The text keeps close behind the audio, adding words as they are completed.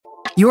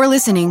You're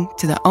listening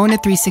to the Own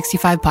It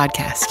 365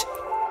 podcast.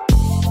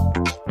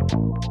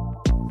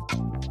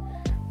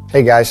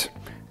 Hey guys,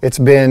 it's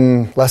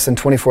been less than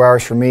 24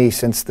 hours for me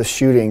since the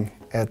shooting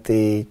at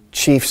the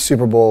Chiefs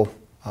Super Bowl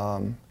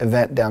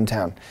event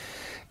downtown.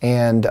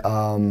 And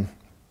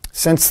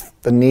since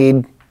the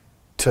need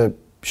to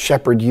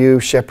shepherd you,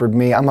 shepherd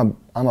me, I'm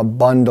a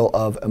bundle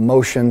of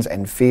emotions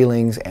and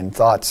feelings and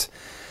thoughts.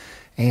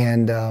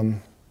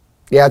 And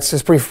it's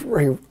just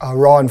pretty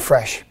raw and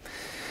fresh.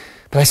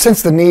 But I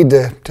sense the need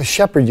to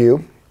shepherd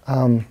you.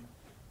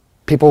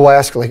 People will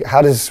ask, like,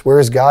 where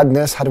is God in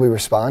this? How do we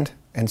respond?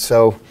 And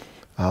so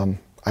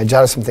I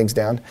jotted some things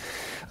down.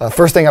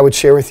 First thing I would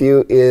share with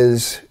you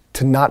is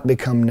to not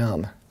become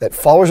numb. That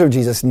followers of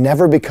Jesus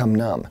never become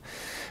numb.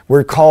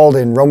 We're called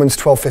in Romans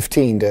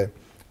 12:15 to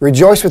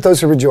rejoice with those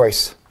who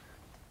rejoice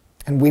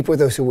and weep with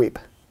those who weep.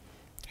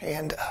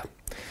 And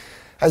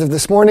as of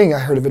this morning, I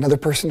heard of another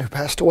person who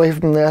passed away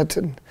from that.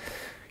 And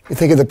you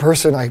think of the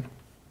person, I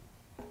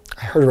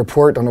heard a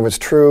report, don't know if it's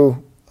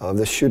true, of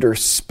the shooter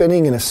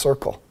spinning in a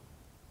circle,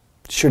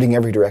 shooting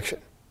every direction.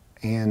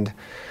 And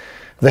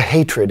the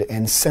hatred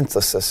and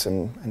senselessness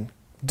and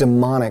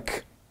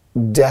demonic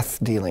death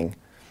dealing,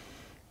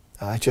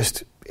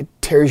 it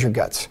tears your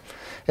guts.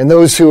 And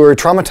those who are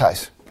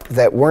traumatized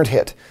that weren't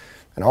hit,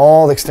 and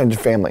all the extended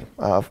family,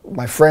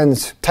 my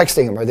friends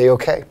texting them, are they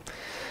okay?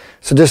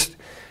 So just,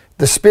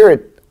 the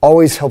Spirit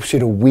always helps you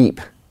to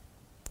weep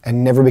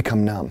and never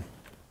become numb.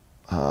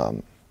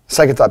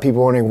 Second thought,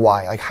 people are wondering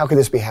why. Like, how could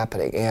this be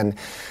happening? And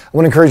I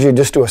want to encourage you to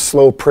just do a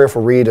slow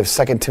prayerful read of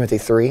 2 Timothy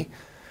 3.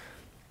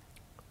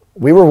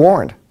 We were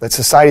warned that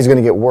society is going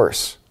to get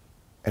worse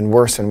and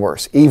worse and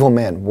worse. Evil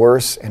men,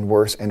 worse and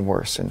worse and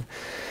worse. And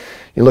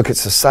you look at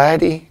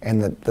society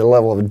and the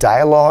level of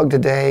dialogue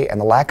today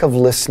and the lack of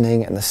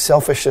listening and the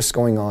selfishness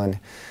going on.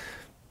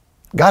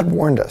 God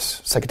warned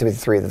us, 2 Timothy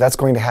 3, that that's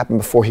going to happen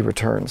before He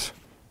returns.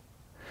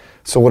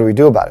 So what do we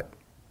do about it?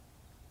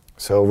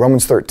 So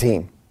Romans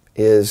 13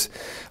 is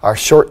our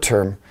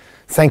short-term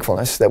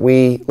thankfulness that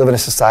we live in a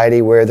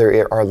society where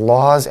there are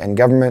laws and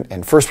government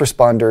and first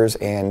responders,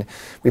 and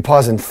we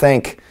pause and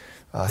thank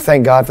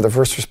God for the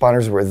first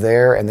responders who were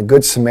there and the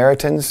good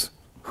Samaritans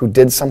who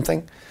did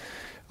something.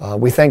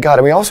 We thank God.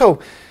 And we also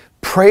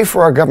pray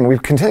for our government. We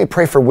continue to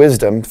pray for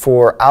wisdom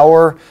for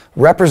our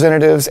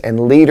representatives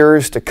and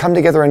leaders to come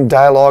together in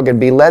dialogue and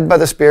be led by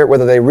the Spirit,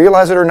 whether they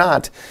realize it or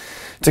not,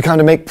 to come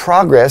to make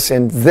progress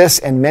in this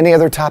and many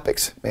other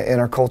topics in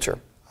our culture.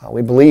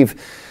 We believe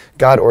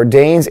God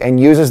ordains and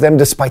uses them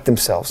despite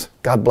themselves.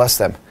 God bless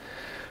them.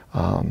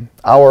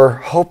 Our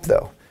hope,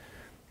 though,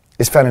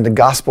 is found in the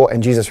gospel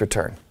and Jesus'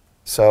 return.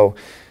 So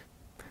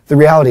the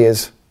reality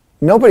is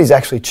nobody's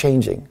actually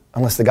changing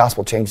unless the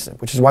gospel changes them,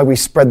 which is why we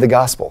spread the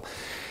gospel.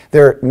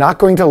 They're not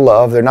going to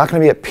love. They're not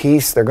going to be at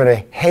peace. They're going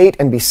to hate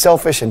and be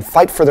selfish and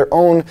fight for their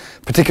own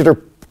particular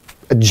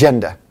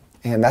agenda.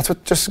 And that's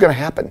what just is going to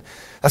happen.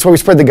 That's why we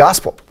spread the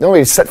gospel. The only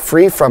way to set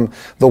free from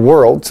the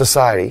world,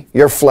 society,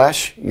 your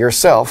flesh,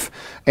 yourself,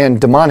 and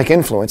demonic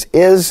influence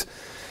is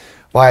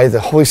by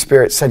the Holy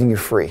Spirit setting you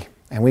free.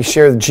 And we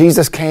share that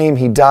Jesus came,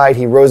 He died,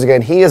 He rose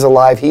again, He is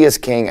alive, He is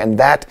King, and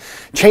that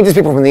changes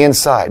people from the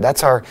inside.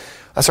 That's our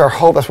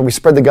hope. That's why we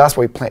spread the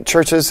gospel. We plant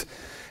churches,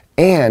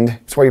 and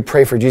it's why we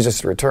pray for Jesus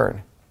to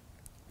return.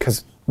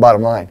 Because,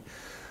 bottom line,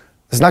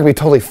 it's not going to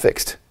be totally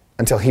fixed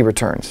until He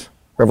returns.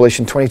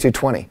 Revelation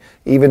 22:20,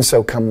 even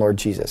so come Lord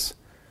Jesus.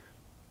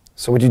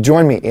 So would you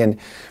join me in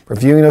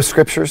reviewing those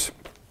scriptures,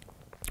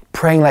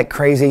 praying like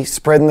crazy,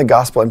 spreading the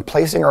gospel, and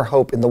placing our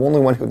hope in the only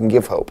one who can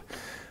give hope,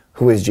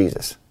 who is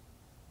Jesus.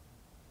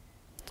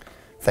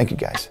 Thank you,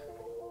 guys.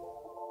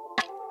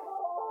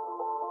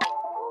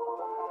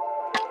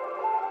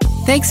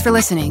 Thanks for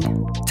listening.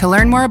 To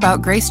learn more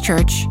about Grace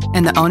Church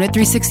and the Own It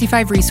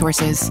 365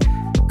 resources,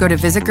 go to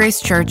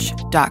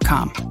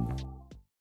visitgracechurch.com.